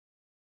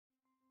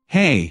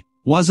Hey,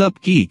 what's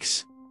up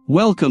geeks?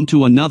 Welcome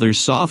to another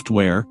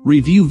software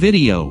review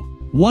video.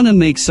 Wanna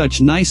make such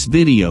nice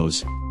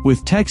videos,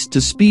 with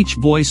text-to-speech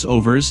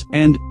voiceovers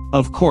and,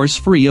 of course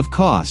free of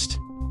cost.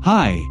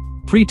 Hi,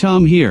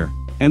 Pritam here,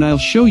 and I'll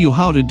show you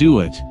how to do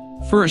it.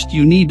 First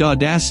you need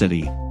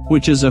Audacity,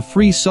 which is a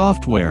free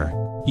software.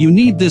 You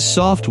need this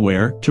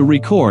software to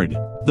record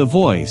the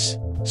voice.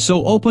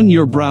 So open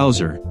your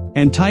browser,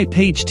 and type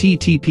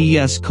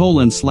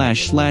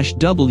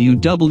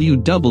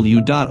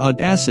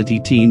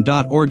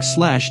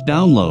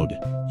https://www.audacityteam.org/download.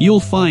 You'll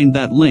find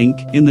that link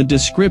in the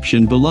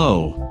description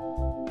below.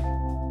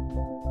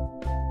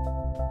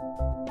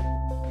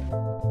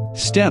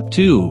 Step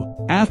 2.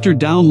 After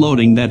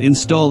downloading that,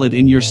 install it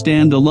in your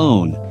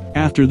standalone.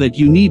 After that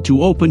you need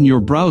to open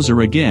your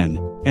browser again,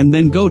 and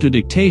then go to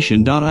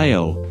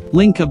dictation.io.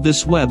 Link of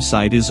this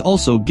website is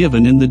also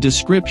given in the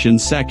description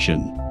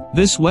section.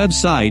 This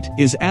website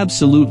is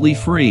absolutely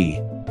free.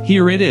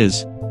 Here it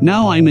is.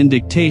 Now I'm in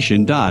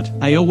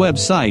dictation.io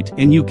website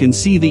and you can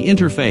see the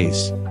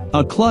interface.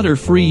 A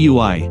clutter-free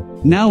UI.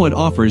 Now it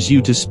offers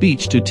you to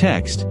speech to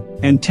text,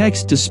 and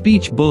text to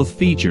speech both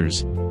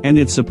features, and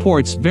it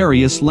supports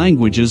various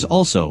languages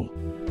also.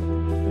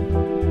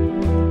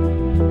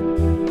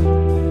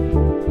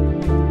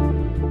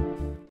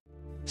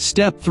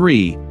 Step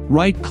 3.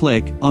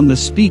 Right-click on the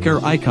speaker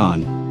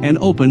icon, and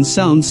open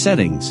Sound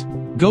Settings.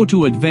 Go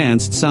to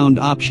Advanced Sound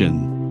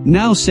option.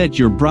 Now set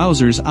your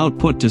browser's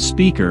output to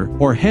speaker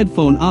or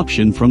headphone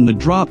option from the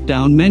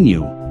drop-down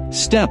menu.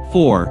 Step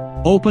 4.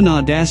 Open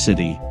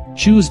Audacity.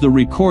 Choose the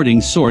recording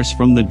source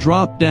from the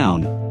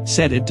drop-down.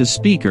 Set it to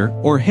speaker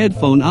or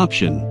headphone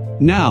option.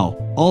 Now,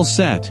 all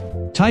set.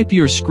 Type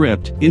your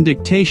script in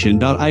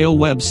dictation.io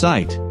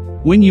website.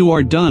 When you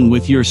are done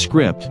with your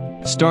script,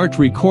 start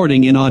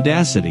recording in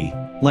Audacity,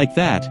 like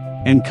that,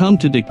 and come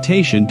to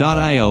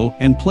dictation.io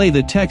and play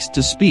the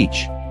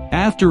text-to-speech.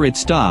 After it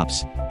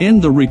stops,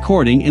 end the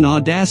recording in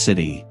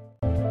Audacity.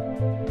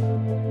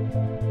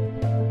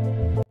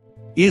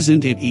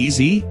 Isn't it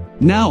easy?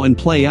 Now in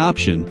play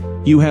option,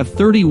 you have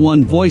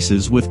 31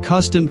 voices with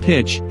custom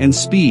pitch and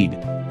speed,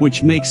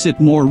 which makes it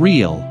more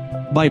real.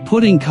 By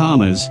putting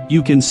commas,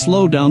 you can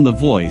slow down the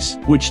voice,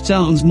 which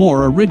sounds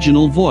more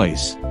original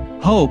voice.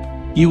 Hope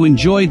you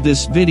enjoyed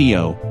this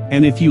video,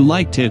 and if you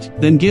liked it,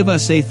 then give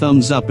us a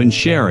thumbs up and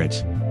share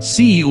it.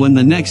 See you in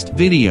the next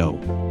video.